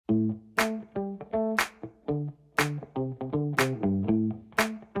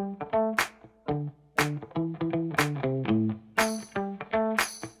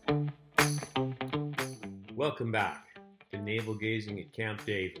welcome back to Naval Gazing at Camp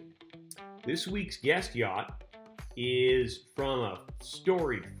David. This week's guest yacht is from a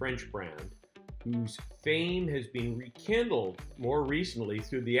storied French brand whose fame has been rekindled more recently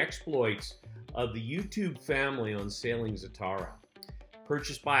through the exploits of the YouTube family on Sailing Zatara.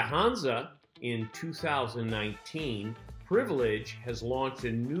 Purchased by Hanse in 2019, Privilege has launched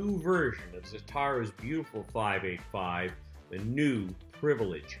a new version of Zatara's beautiful 585, the new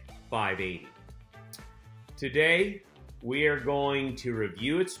Privilege 580. Today, we are going to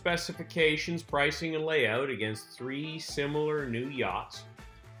review its specifications, pricing, and layout against three similar new yachts.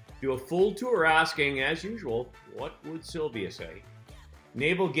 Do a full tour asking, as usual, what would Sylvia say?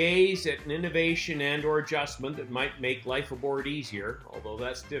 Naval gaze at an innovation and or adjustment that might make life aboard easier, although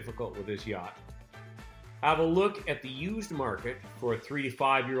that's difficult with this yacht. Have a look at the used market for 3 to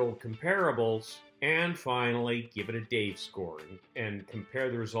 5 year old comparables, and finally give it a Dave score and compare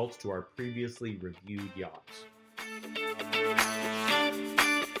the results to our previously reviewed yachts.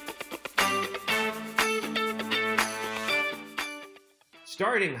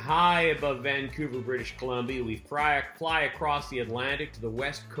 Starting high above Vancouver, British Columbia, we fly across the Atlantic to the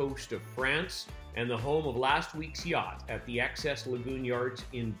west coast of France and the home of last week's yacht at the XS Lagoon Yards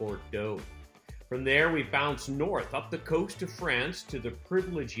in Bordeaux. From there, we bounce north up the coast of France to the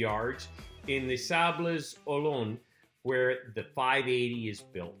Privilege Yards in the Sables Olonne, where the 580 is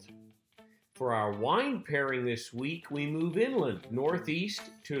built. For our wine pairing this week, we move inland, northeast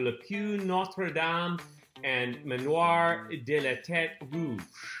to Le Puy-Notre-Dame and Manoir de la Tete Rouge.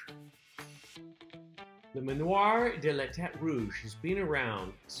 The Manoir de la Tete Rouge has been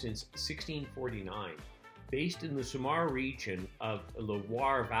around since 1649, based in the Samur region of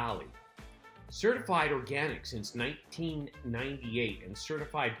Loire Valley. Certified organic since 1998 and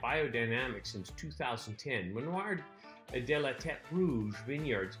certified biodynamic since 2010, Manoir de la Tete Rouge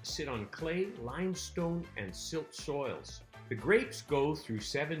vineyards sit on clay, limestone, and silt soils. The grapes go through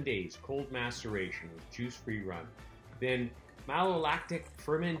 7 days cold maceration with juice-free run, then malolactic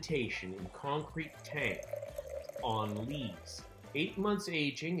fermentation in concrete tank on lees, 8 months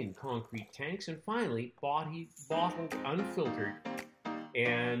aging in concrete tanks, and finally bottled, unfiltered,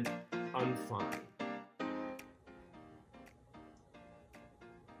 and unfined.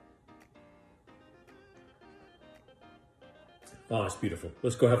 Oh, it's beautiful.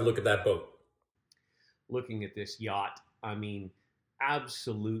 Let's go have a look at that boat. Looking at this yacht, I mean,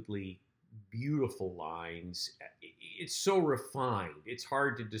 absolutely beautiful lines. It's so refined. It's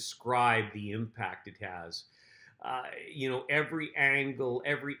hard to describe the impact it has. Every angle,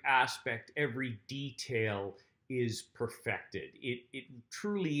 every aspect, every detail is perfected. It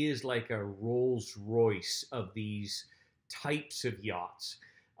truly is like a Rolls Royce of these types of yachts.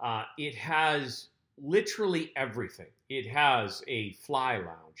 It has literally everything. It has a fly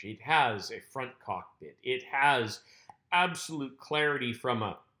lounge. It has a front cockpit. It has absolute clarity from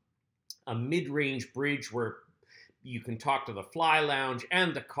a mid-range bridge where you can talk to the fly lounge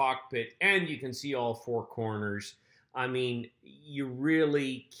and the cockpit, and you can see all four corners. I mean, you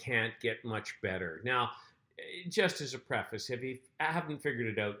really can't get much better. Now, just as a preface, if you haven't figured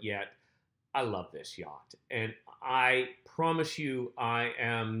it out yet, I love this yacht. And I promise you, I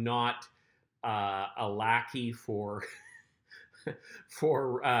am not a lackey for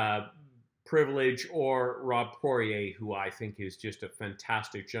Privilege or Rob Poirier, who I think is just a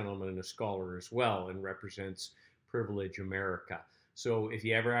fantastic gentleman and a scholar as well and represents Privilege America. So if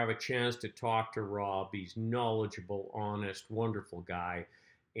you ever have a chance to talk to Rob, he's knowledgeable, honest, wonderful guy,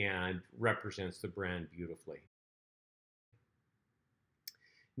 and represents the brand beautifully.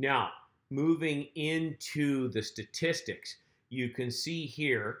 Now, moving into the statistics, you can see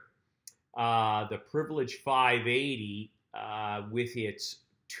here the Privilege 580 with its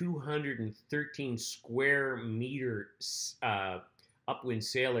 213 square meter upwind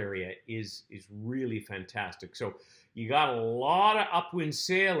sail area is really fantastic. So you got a lot of upwind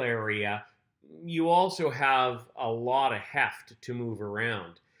sail area. You also have a lot of heft to move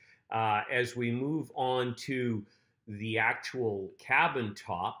around. As we move on to the actual cabin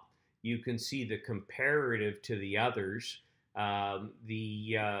top, you can see the comparative to the others.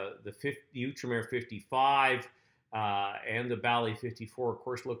 The Outremer 55 and the Bally 54, of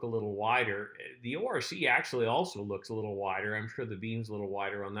course, look a little wider. The ORC actually also looks a little wider. I'm sure the beam's a little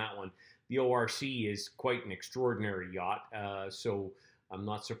wider on that one. The ORC is quite an extraordinary yacht, so I'm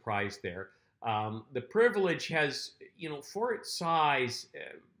not surprised there. The Privilege has, for its size,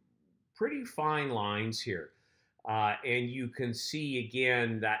 pretty fine lines here. And you can see,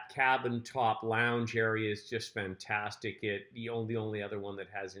 again, that cabin top lounge area is just fantastic. The only other one that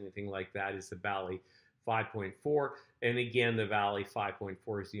has anything like that is the Bally 5.4. And again, the Valley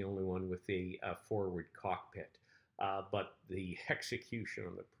 5.4 is the only one with a forward cockpit. But the execution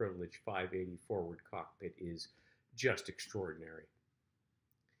on the Privilege 580 forward cockpit is just extraordinary.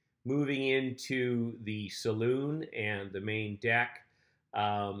 Moving into the saloon and the main deck,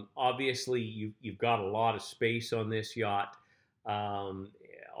 obviously you've got a lot of space on this yacht.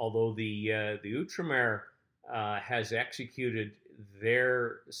 Although the Outremer has executed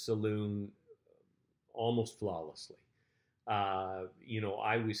their saloon almost flawlessly.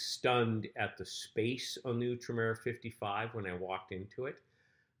 I was stunned at the space on the Outremer 55 when I walked into it,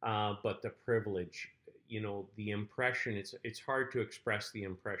 but the Privilege, the impression, it's hard to express the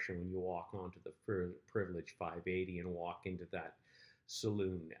impression when you walk onto the Privilege 580 and walk into that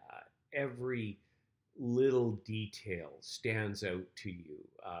saloon. Every little detail stands out to you.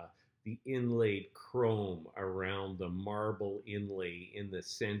 The inlaid chrome around the marble inlay in the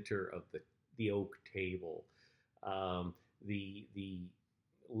center of the oak table, the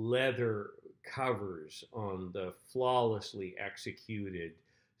leather covers on the flawlessly executed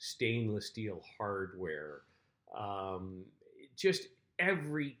stainless steel hardware. Just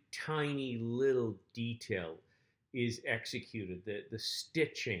every tiny little detail is executed. The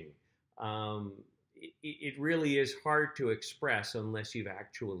stitching, it really is hard to express unless you've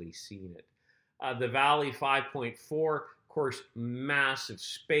actually seen it. The Valley 5.4, of course, massive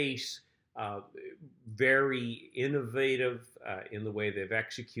space, very innovative in the way they've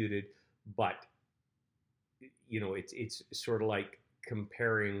executed, but it's sort of like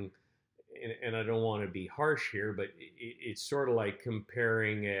comparing, and I don't want to be harsh here, but it's sort of like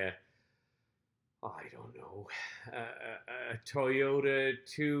comparing a Toyota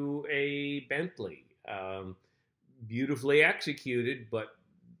to a Bentley. Beautifully executed, but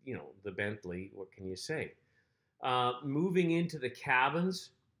the Bentley, what can you say? Moving into the cabins,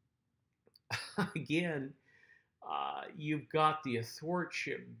 again, you've got the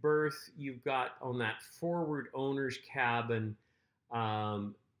athwartship berth. You've got on that forward owner's cabin.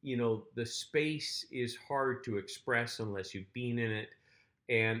 The space is hard to express unless you've been in it.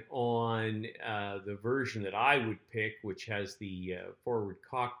 And on the version that I would pick, which has the forward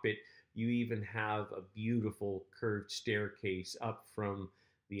cockpit, you even have a beautiful curved staircase up from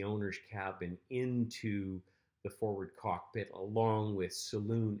the owner's cabin into the forward cockpit, along with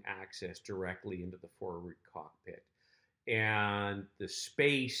saloon access directly into the forward cockpit. And the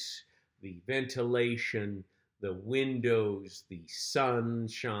space, the ventilation, the windows, the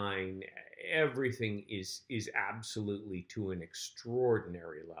sunshine, everything is absolutely to an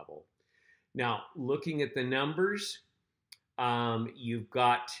extraordinary level. Now, looking at the numbers, you've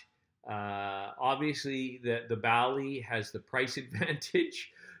got obviously the Bally has the price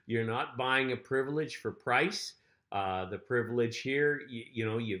advantage. You're not buying a Privilege for price. The Privilege here,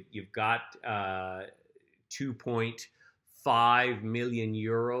 you've got 2.5 million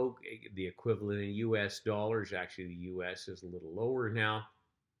euro, the equivalent in US dollars. Actually, the US is a little lower now.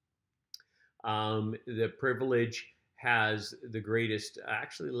 The Privilege has the greatest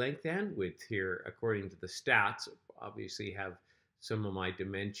actually length and width here, according to the stats. Obviously have some of my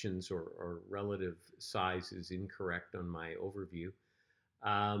dimensions or relative sizes incorrect on my overview.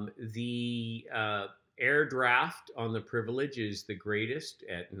 The air draft on the Privilege is the greatest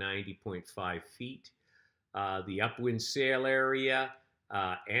at 90.5 feet. The upwind sail area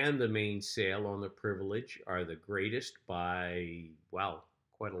and the main sail on the Privilege are the greatest by, well,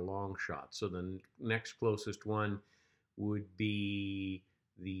 quite a long shot. So the next closest one would be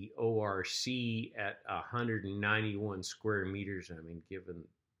the ORC at 191 square meters. I mean, given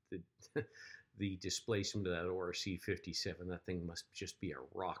the displacement of that ORC 57, that thing must just be a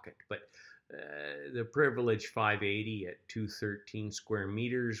rocket. But the Privilege 580 at 213 square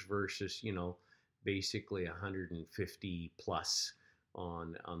meters versus, basically 150 plus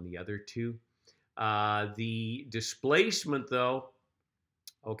on the other two. The displacement, though,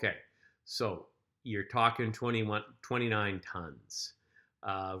 okay, so you're talking 29 tons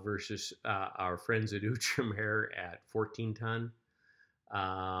versus our friends at Outremer at 14 ton.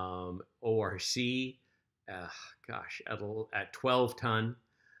 ORC, at 12 ton.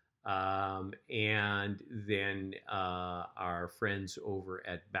 And then our friends over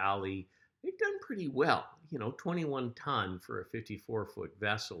at Bally, they've done pretty well. 21 ton for a 54-foot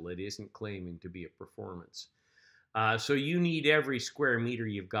vessel that isn't claiming to be a performance. So you need every square meter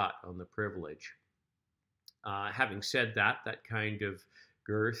you've got on the Privilege. Having said that, that kind of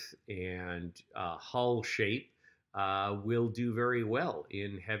girth and hull shape will do very well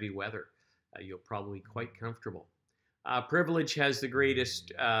in heavy weather. You'll probably be quite comfortable. Privilege has the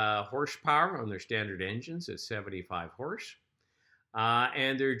greatest horsepower on their standard engines at 75 horse.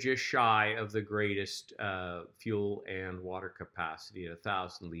 and they're just shy of the greatest fuel and water capacity at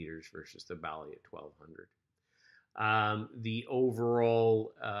 1,000 liters versus the Bally at 1,200. The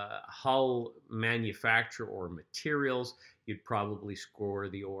overall hull manufacture or materials, you'd probably score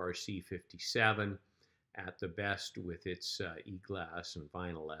the ORC 57 at the best with its e-glass and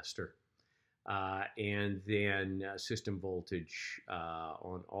vinyl ester. And then system voltage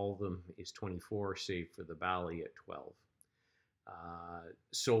on all of them is 24, save for the Bally at 12.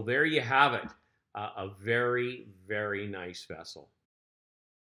 So there you have it, a very, very nice vessel.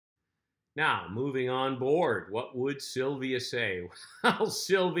 Now, moving on board, what would Sylvia say? Well,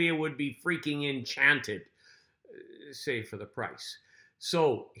 Sylvia would be freaking enchanted, save for the price.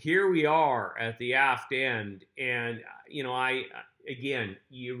 So here we are at the aft end, and again,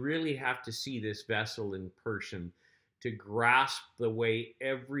 you really have to see this vessel in person to grasp the way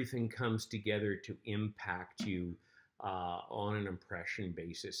everything comes together to impact you on an impression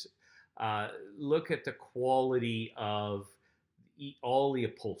basis. Look at the quality of all the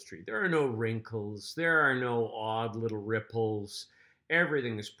upholstery. There are no wrinkles. There are no odd little ripples.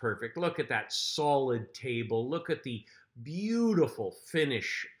 Everything is perfect. Look at that solid table. Look at the beautiful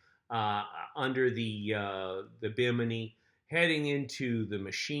finish under the bimini. Heading into the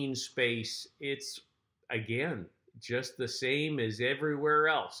machine space, it's, again, just the same as everywhere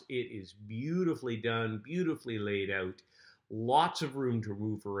else. It is beautifully done, beautifully laid out. Lots of room to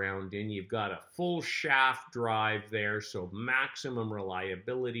move around in. You've got a full shaft drive there, so maximum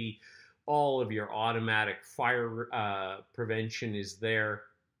reliability. All of your automatic fire prevention is there.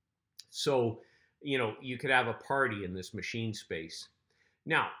 So, you could have a party in this machine space.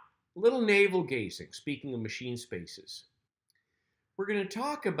 Now, little navel gazing, speaking of machine spaces. We're going to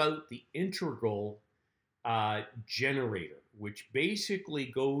talk about the Integrel Generator, which basically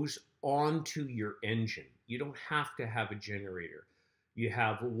goes onto your engine. You don't have to have a generator. You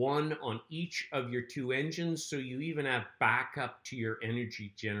have one on each of your two engines, so you even have backup to your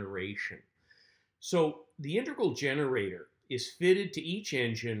energy generation. So the Integrel Generator is fitted to each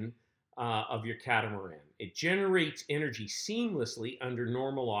engine of your Catamaran. It generates energy seamlessly under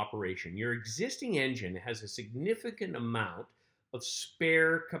normal operation. Your existing engine has a significant amount of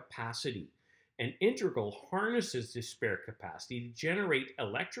spare capacity, and Integrel harnesses this spare capacity to generate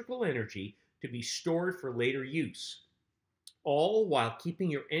electrical energy to be stored for later use, all while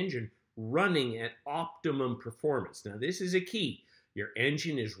keeping your engine running at optimum performance. Now, this is a key. Your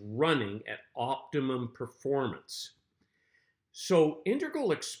engine is running at optimum performance. So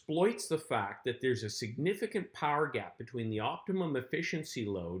Integrel exploits the fact that there's a significant power gap between the optimum efficiency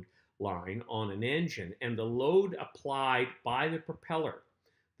load line on an engine and the load applied by the propeller,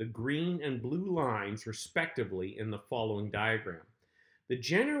 the green and blue lines respectively in the following diagram. The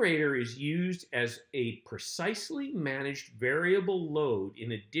generator is used as a precisely managed variable load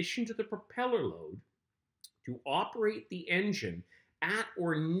in addition to the propeller load to operate the engine at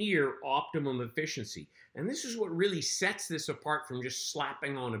or near optimum efficiency. And this is what really sets this apart from just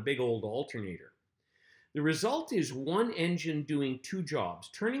slapping on a big old alternator. The result is one engine doing two jobs,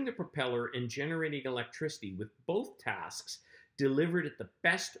 turning the propeller and generating electricity, with both tasks delivered at the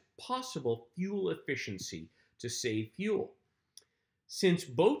best possible fuel efficiency to save fuel. Since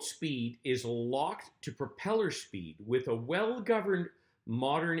boat speed is locked to propeller speed with a well-governed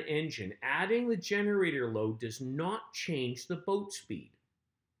modern engine, adding the generator load does not change the boat speed.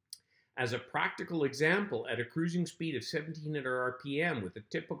 As a practical example, at a cruising speed of 1700 RPM with a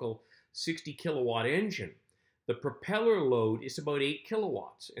typical 60 kilowatt engine, the propeller load is about 8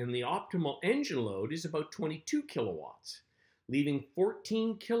 kilowatts and the optimal engine load is about 22 kilowatts, leaving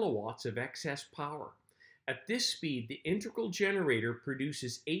 14 kilowatts of excess power. At this speed, the Integrel Generator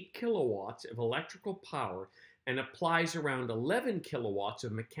produces 8 kilowatts of electrical power and applies around 11 kilowatts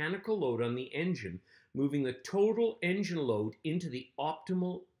of mechanical load on the engine, moving the total engine load into the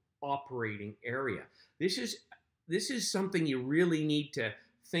optimal operating area. This is something you really need to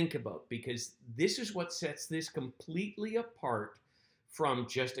think about, because this is what sets this completely apart from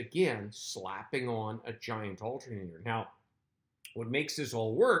just, again, slapping on a giant alternator. Now, what makes this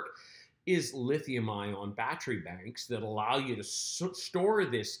all work is lithium-ion battery banks that allow you to store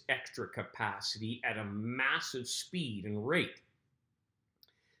this extra capacity at a massive speed and rate.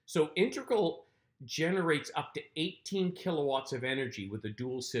 So Integrel generates up to 18 kilowatts of energy with a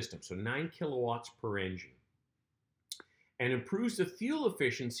dual system, so 9 kilowatts per engine, and improves the fuel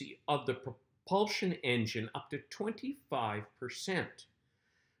efficiency of the propulsion engine up to 25%,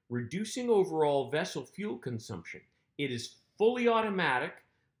 reducing overall vessel fuel consumption. It is fully automatic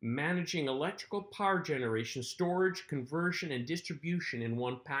managing electrical power generation, storage, conversion, and distribution in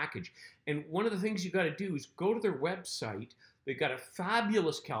one package. And one of the things you got to do is go to their website. They've got a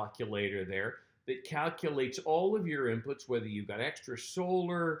fabulous calculator there that calculates all of your inputs, whether you've got extra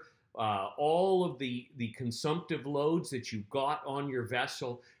solar, all of the consumptive loads that you've got on your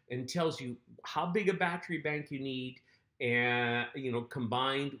vessel, and tells you how big a battery bank you need, and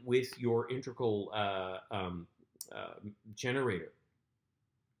combined with your integral generator.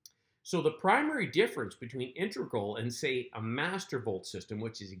 So the primary difference between integral and, say, a master volt system,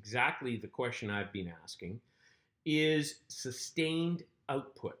 which is exactly the question I've been asking, is sustained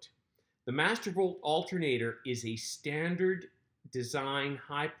output. The master volt alternator is a standard design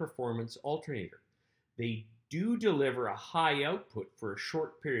high-performance alternator. They do deliver a high output for a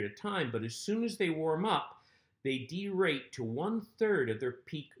short period of time, but as soon as they warm up, they derate to 1/3 of their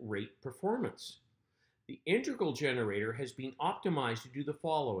peak rate performance. The Integrel Generator has been optimized to do the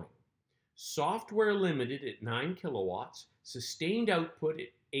following: software limited at 9 kilowatts, sustained output at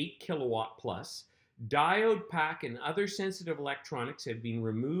 8 kilowatt plus, diode pack and other sensitive electronics have been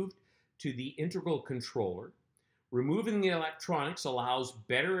removed to the integral controller. Removing the electronics allows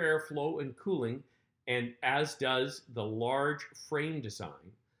better airflow and cooling, and as does the large frame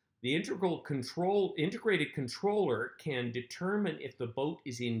design. The integrated controller can determine if the boat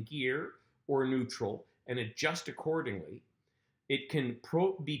is in gear or neutral and adjust accordingly. It can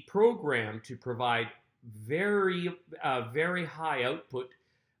be programmed to provide very high output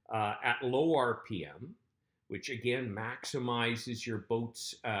at low RPM, which again maximizes your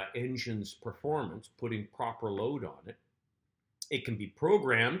boat's engine's performance, putting proper load on it. It can be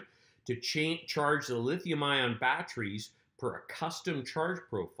programmed to charge the lithium-ion batteries per a custom charge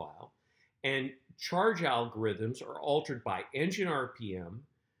profile, and charge algorithms are altered by engine RPM,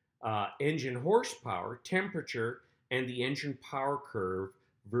 engine horsepower, temperature, and the engine power curve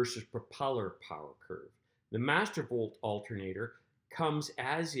versus propeller power curve. The master volt alternator comes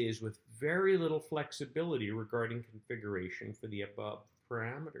as is with very little flexibility regarding configuration for the above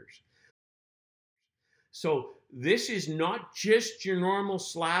parameters. So this is not just your normal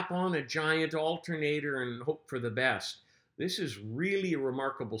slap on a giant alternator and hope for the best. This is really a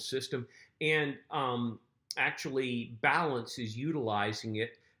remarkable system, and actually Balance is utilizing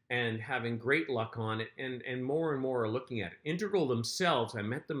it and having great luck on it, and more are looking at it. Integral themselves, I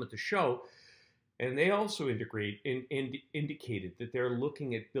met them at the show, and they also indicated that they're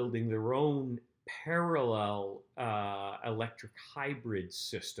looking at building their own parallel electric hybrid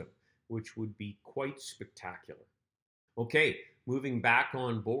system, which would be quite spectacular. Okay, moving back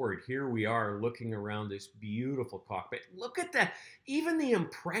on board, here we are looking around this beautiful cockpit. Look at that, even the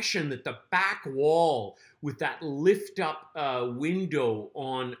impression that the back wall with that lift up window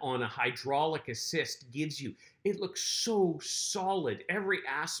on a hydraulic assist gives you. It looks so solid. Every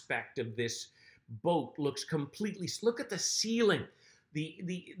aspect of this boat looks completely, look at the ceiling,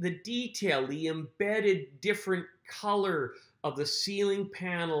 the detail, the embedded different color of the ceiling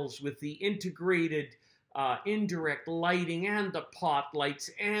panels with the integrated indirect lighting and the pot lights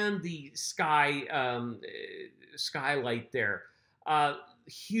and the skylight there.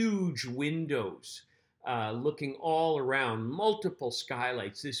 Huge windows looking all around, multiple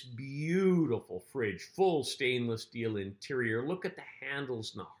skylights, this beautiful fridge, full stainless steel interior. Look at the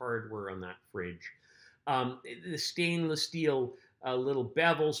handles and the hardware on that fridge. The stainless steel little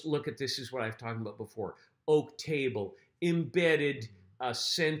bevels. Look at this, is what I've talked about before. Oak table, embedded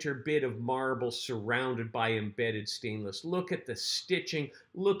center bit of marble surrounded by embedded stainless. Look at the stitching.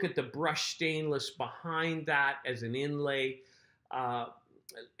 Look at the brushed stainless behind that as an inlay.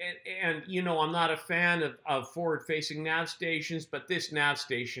 And you know, I'm not a fan of forward-facing nav stations, but this nav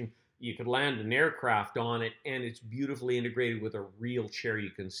station, you could land an aircraft on it, and it's beautifully integrated with a real chair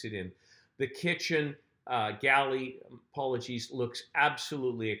you can sit in. The kitchen, galley, apologies, looks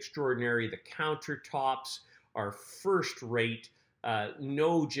absolutely extraordinary. The countertops are first rate.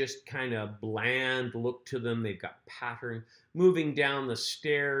 No just kind of bland look to them. They've got pattern. Moving down the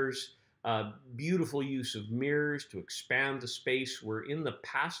stairs, beautiful use of mirrors to expand the space. We're in the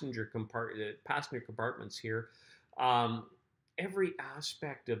passenger compartments here. Every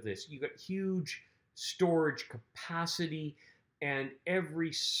aspect of this, you've got huge storage capacity, and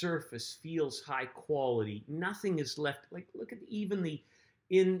every surface feels high quality. Nothing is left, like look at even the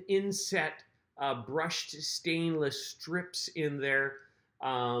inset brushed stainless strips in there.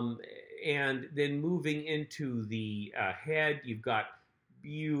 And then moving into the head, you've got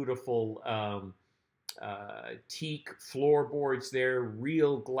beautiful teak floorboards there,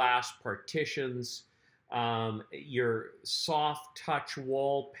 real glass partitions, your soft touch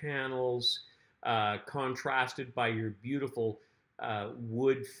wall panels, contrasted by your beautiful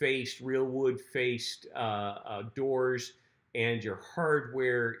real wood-faced doors, and your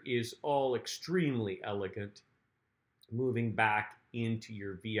hardware is all extremely elegant. Moving back into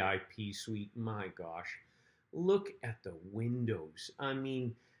your VIP suite, my gosh, look at the windows. I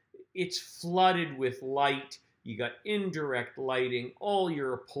mean, it's flooded with light. You got indirect lighting. All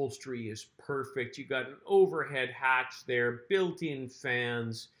your upholstery is perfect. You got an overhead hatch there, built-in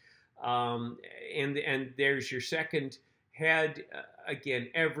fans, and there's your second head. Again,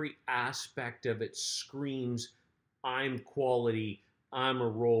 every aspect of it screams, I'm quality. I'm a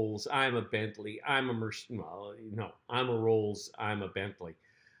Rolls. I'm a Bentley. I'm a well, no, I'm a Rolls. I'm a Bentley.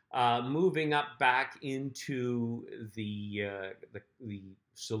 Moving up back into the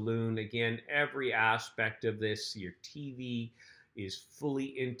saloon, again, every aspect of this, your TV is fully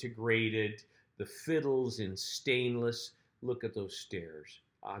integrated. The fiddles in stainless. Look at those stairs.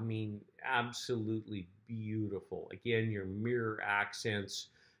 I mean, absolutely beautiful. Again, your mirror accents,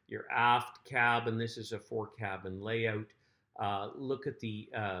 your aft cabin. This is a 4-cabin layout. Look at the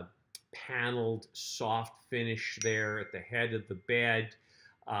paneled soft finish there at the head of the bed.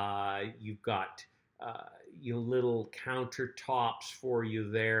 You've got little countertops for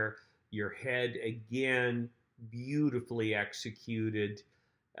you there. Your head, again, beautifully executed.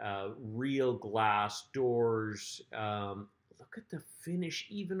 Real glass doors. Look at the finish,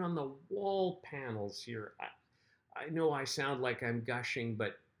 even on the wall panels here. I know I sound like I'm gushing,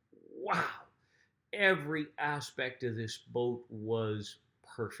 but wow. Every aspect of this boat was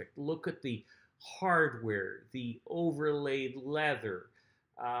perfect. Look at the hardware, the overlaid leather.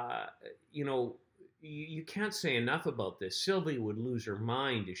 You can't say enough about this. Sylvie would lose her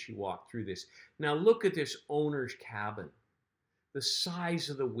mind as she walked through this. Now look at this owner's cabin, the size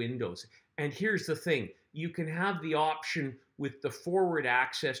of the windows. And here's the thing, you can have the option with the forward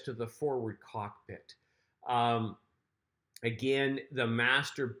access to the forward cockpit. Again, the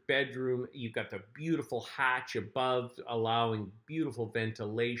master bedroom, you've got the beautiful hatch above, allowing beautiful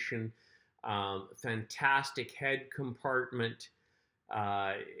ventilation, fantastic head compartment.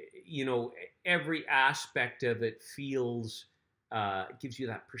 Every aspect of it feels, gives you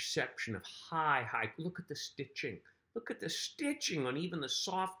that perception of high. Look at the stitching. Look at the stitching on even the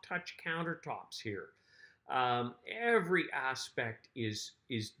soft touch countertops here. Every aspect is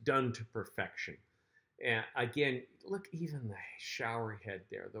done to perfection. And again, look, even the shower head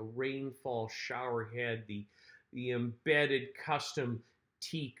there, the rainfall shower head, the embedded custom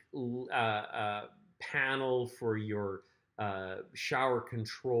teak panel for your shower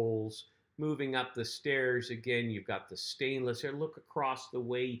controls. Moving up the stairs, again, you've got the stainless there. Look across the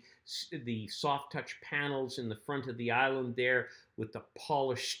way, the soft touch panels in the front of the island there with the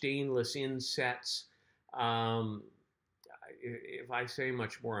polished stainless insets. If I say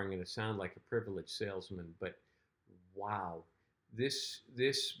much more, I'm going to sound like a privileged salesman, but wow, this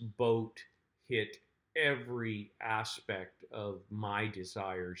boat hit every aspect of my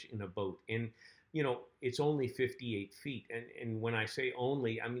desires in a boat. And, it's only 58 feet. And when I say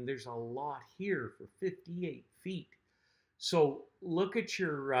only, I mean, there's a lot here for 58 feet. So look at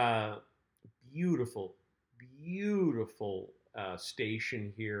your beautiful, beautiful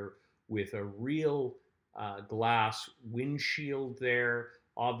station here with a real glass windshield there.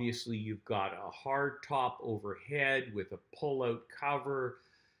 Obviously, you've got a hard top overhead with a pull-out cover.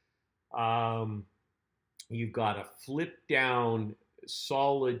 You've got a flip-down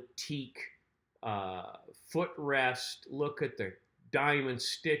solid teak footrest. Look at the diamond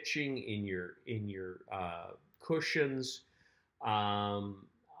stitching in your cushions.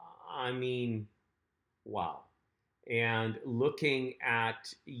 I mean, wow. And looking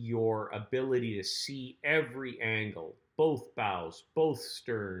at your ability to see every angle, both bows, both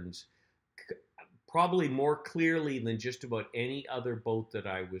sterns, probably more clearly than just about any other boat that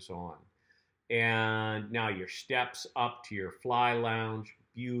I was on. And now your steps up to your fly lounge,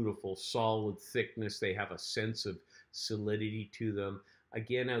 beautiful solid thickness. They have a sense of solidity to them.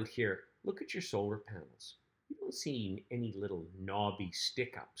 Again, out here, look at your solar panels. You don't see any little knobby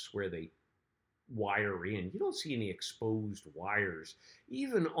stick-ups where they wire in. You don't see any exposed wires.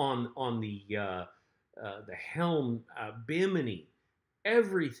 Even on the helm bimini,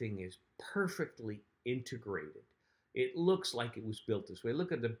 everything is perfectly integrated. It looks like it was built this way.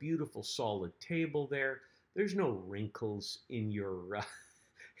 Look at the beautiful solid table there. There's no wrinkles in your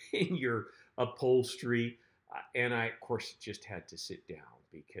in your upholstery. And I, of course, just had to sit down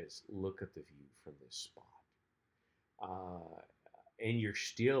because look at the view from this spot. And you're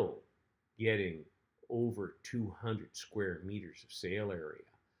still getting over 200 square meters of sail area.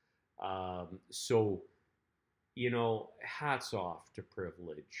 So, hats off to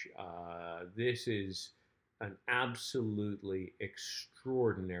Privilege. This is an absolutely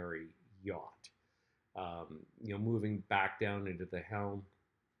extraordinary yacht. Moving back down into the helm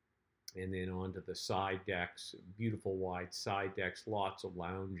and then onto the side decks, beautiful wide side decks, lots of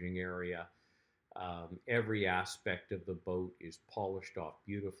lounging area. Every aspect of the boat is polished off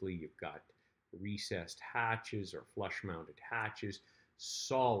beautifully. You've got recessed hatches or flush mounted hatches,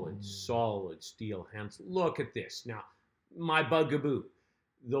 solid steel hands. Look at this. Now, my bugaboo,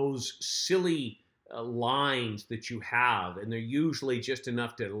 those silly lines that you have, and they're usually just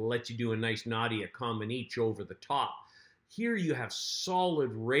enough to let you do a nice Nadia Comaneci over the top. Here you have solid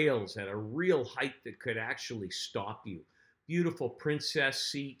rails at a real height that could actually stop you. Beautiful princess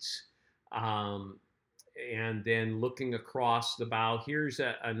seats. And then looking across the bow, here's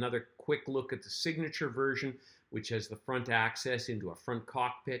another quick look at the signature version, which has the front access into a front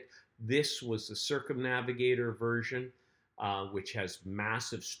cockpit. This was the circumnavigator version, which has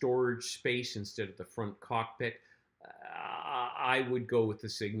massive storage space instead of the front cockpit. I would go with the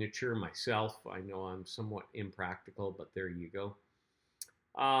signature myself. I know I'm somewhat impractical, but there you go.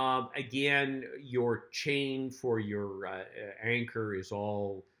 Again, your chain for your anchor is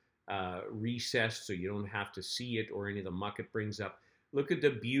all recessed, so you don't have to see it or any of the muck it brings up. Look at the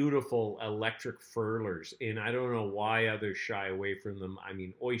beautiful electric furlers, and I don't know why others shy away from them. I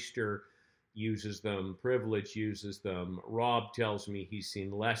mean, Oyster uses them, Privilege uses them. Rob tells me he's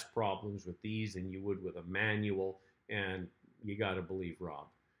seen less problems with these than you would with a manual, and you got to believe Rob.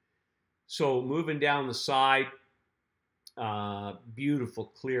 So moving down the side,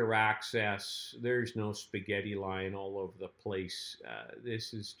 beautiful clear access. There's no spaghetti line all over the place.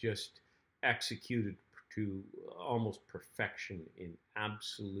 This is just executed to almost perfection in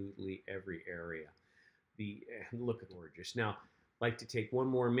absolutely every area. Look at the gorgeous. Now, I'd like to take one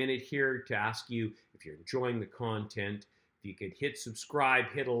more minute here to ask you, if you're enjoying the content, if you could hit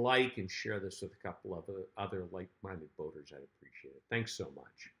subscribe, hit a like, and share this with a couple of other like-minded boaters, I'd appreciate it. Thanks so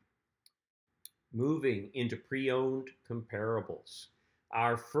much. Moving into pre-owned comparables.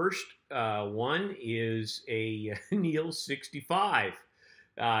 Our first one is a Neil 65.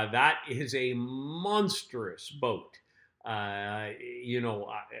 That is a monstrous boat.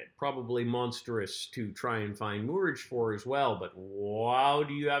 Probably monstrous to try and find moorage for as well, but wow,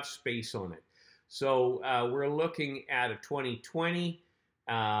 do you have space on it. So we're looking at a 2020,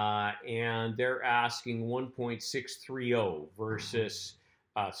 and they're asking 1.630 versus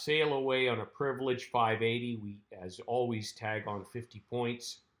sail away on a Privilege 580. We, as always, tag on 50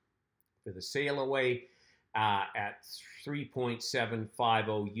 points for the sail away at 3.750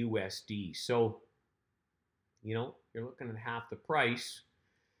 USD. So, you're looking at half the price.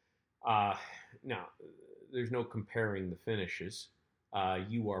 Now, there's no comparing the finishes.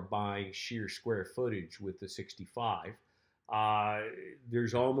 You are buying sheer square footage with the 65.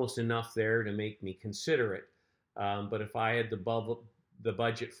 There's almost enough there to make me consider it. But if I had the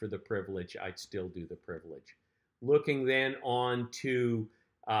budget for the Privilege, I'd still do the Privilege. Looking then on to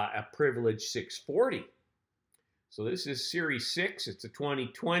a Privilege 640. So this is Series 6. It's a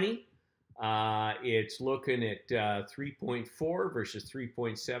 2020. It's looking at 3.4 versus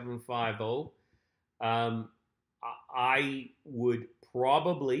 3.750. I would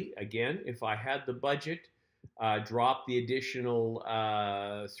probably, again, if I had the budget, drop the additional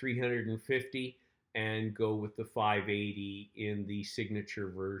 350 and go with the 580 in the signature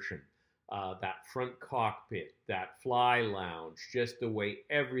version. That front cockpit, that fly lounge, just the way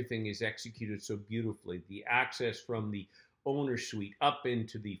everything is executed so beautifully. The access from the owner suite up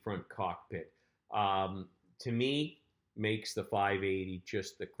into the front cockpit, to me, makes the 580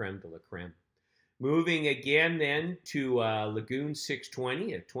 just the creme de la creme. Moving again then to Lagoon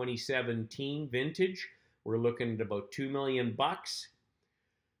 620, a 2017 vintage. We're looking at about $2 million.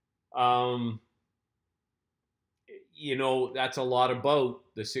 That's a lot of boat.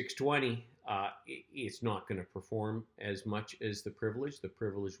 The 620, it's not going to perform as much as the Privilege. The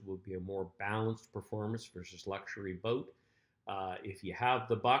Privilege will be a more balanced performance versus luxury boat. If you have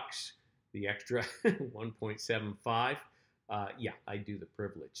the bucks, the extra 1.75, yeah, I do the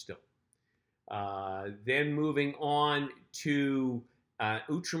Privilege still. Then moving on to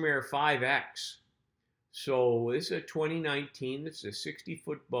Outremer 5X. So this is a 2019. This is a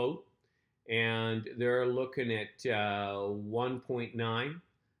 60-foot boat, and they're looking at 1.9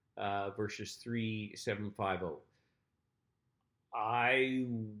 versus 3.750. I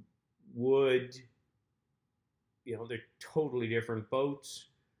would, they're totally different boats.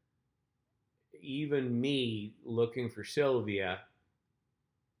 Even me looking for Sylvia,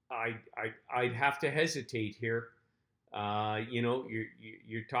 I'd have to hesitate here.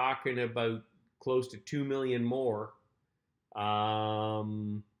 You're talking about close to $2 million more.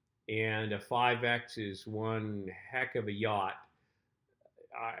 and a 5X is one heck of a yacht.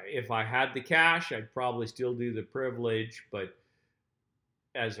 If I had the cash, I'd probably still do the privilege, but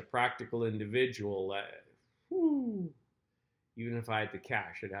as a practical individual, even if I had the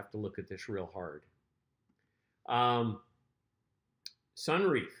cash, I'd have to look at this real hard.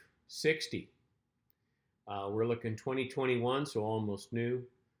 Sunreef, 60. We're looking 2021, so almost new.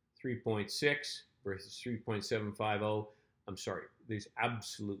 3.6 versus 3.750. I'm sorry, there's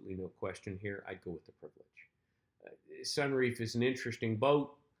absolutely no question here. I'd go with the privilege. Sunreef is an interesting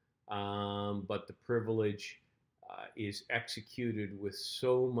boat, but the privilege is executed with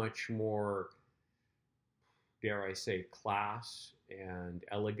so much more, dare I say, class and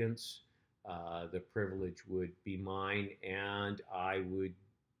elegance. The privilege would be mine, and I would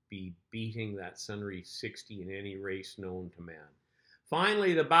be beating that Sunreef 60 in any race known to man.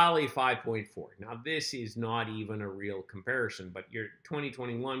 Finally, the Bali 5.4. Now, this is not even a real comparison, but your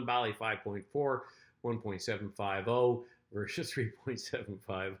 2021 Bali 5.4, 1.750 versus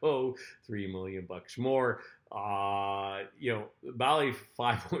 3.750, $3 million more. The Bali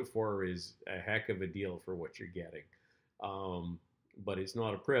 5.4 is a heck of a deal for what you're getting, but it's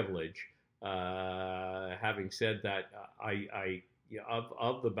not a privilege. Having said that,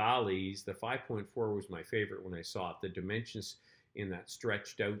 of the Balis, the 5.4 was my favorite when I saw it. The dimensions in that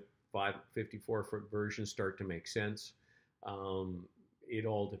stretched out 54-foot version start to make sense. It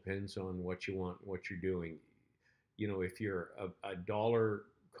all depends on what you want, what you're doing. If you're a dollar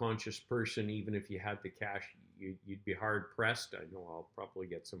conscious person, even if you had the cash, you'd be hard pressed. I know I'll probably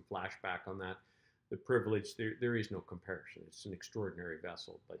get some flashback on that. The privilege, there is no comparison. It's an extraordinary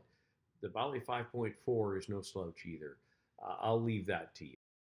vessel, but the Bali 5.4 is no slouch either. I'll leave that to you.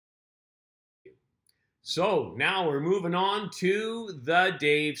 So now we're moving on to the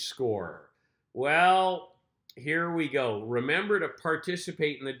Dave score. Well, here we go. Remember to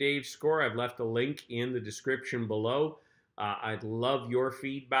participate in the Dave score. I've left a link in the description below. I'd love your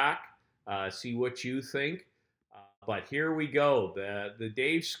feedback. See what you think. But here we go. The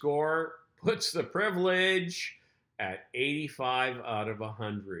Dave score puts the privilege at 85 out of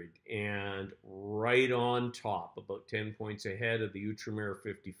 100 and right on top, about 10 points ahead of the Outremer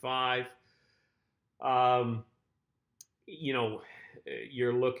 55.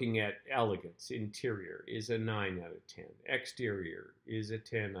 You're looking at elegance. Interior is a 9 out of 10. Exterior is a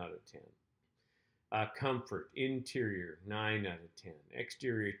 10 out of 10. Comfort, interior, 9 out of 10.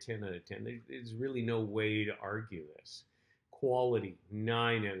 Exterior, 10 out of 10. There's really no way to argue this. Quality,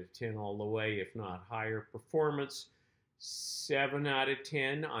 9 out of 10 all the way, if not higher. Performance, 7 out of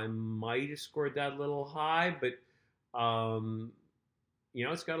 10. I might have scored that a little high, but,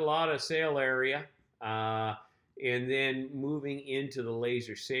 it's got a lot of sail area. And then moving into the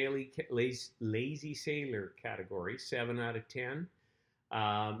lazy sailor category, 7 out of 10.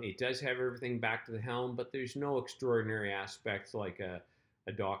 It does have everything back to the helm, but there's no extraordinary aspects like a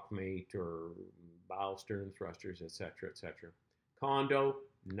dock mate or bow stern thrusters, etc., etc. Condo,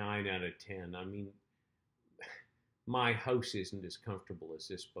 9 out of 10. I mean, my house isn't as comfortable as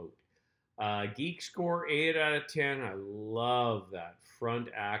this boat. Geek score, 8 out of 10. I love that front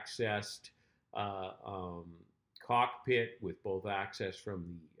accessed cockpit with both access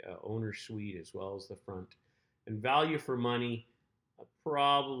from the owner's suite as well as the front. And value for money, I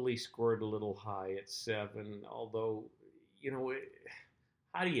probably scored a little high at 7, although,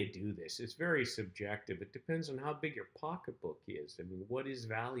 how do you do this? It's very subjective. It depends on how big your pocketbook is. I mean, what is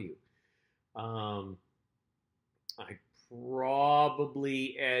value? I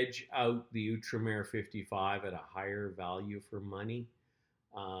probably edge out the Outremer 55 at a higher value for money.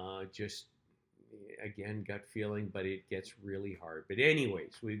 Just, again, gut feeling, but it gets really hard. But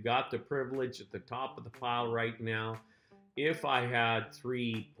anyways, we've got the privilege at the top of the pile right now. If I had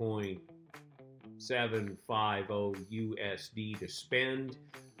 3.750 USD to spend,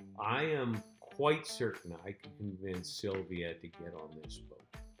 I am quite certain I could convince Sylvia to get on this boat.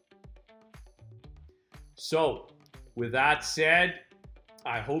 So, with that said,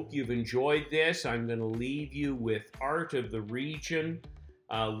 I hope you've enjoyed this. I'm going to leave you with Art of the Region.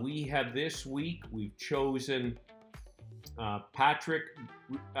 We have this week, we've chosen Patrick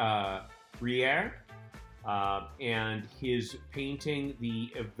Briere and his painting,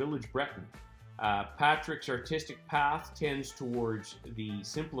 The Village Breton. Patrick's artistic path tends towards the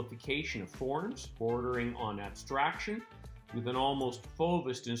simplification of forms, bordering on abstraction, with an almost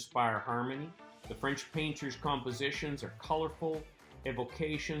Fauvist-inspired harmony. The French painter's compositions are colorful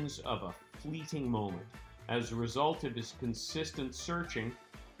evocations of a fleeting moment. As a result of his consistent searching,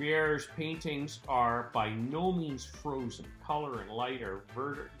 Briere's paintings are by no means frozen. Color and light are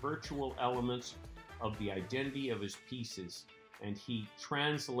virtual elements of the identity of his pieces. and he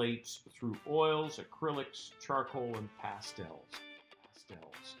translates through oils, acrylics, charcoal, and pastels.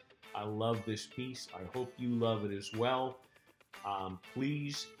 I love this piece. I hope you love it as well.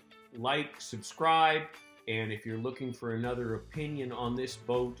 Please like, subscribe, and if you're looking for another opinion on this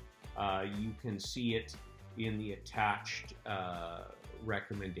boat, you can see it in the attached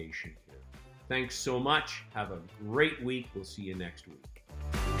recommendation here. Thanks so much. Have a great week. We'll see you next week.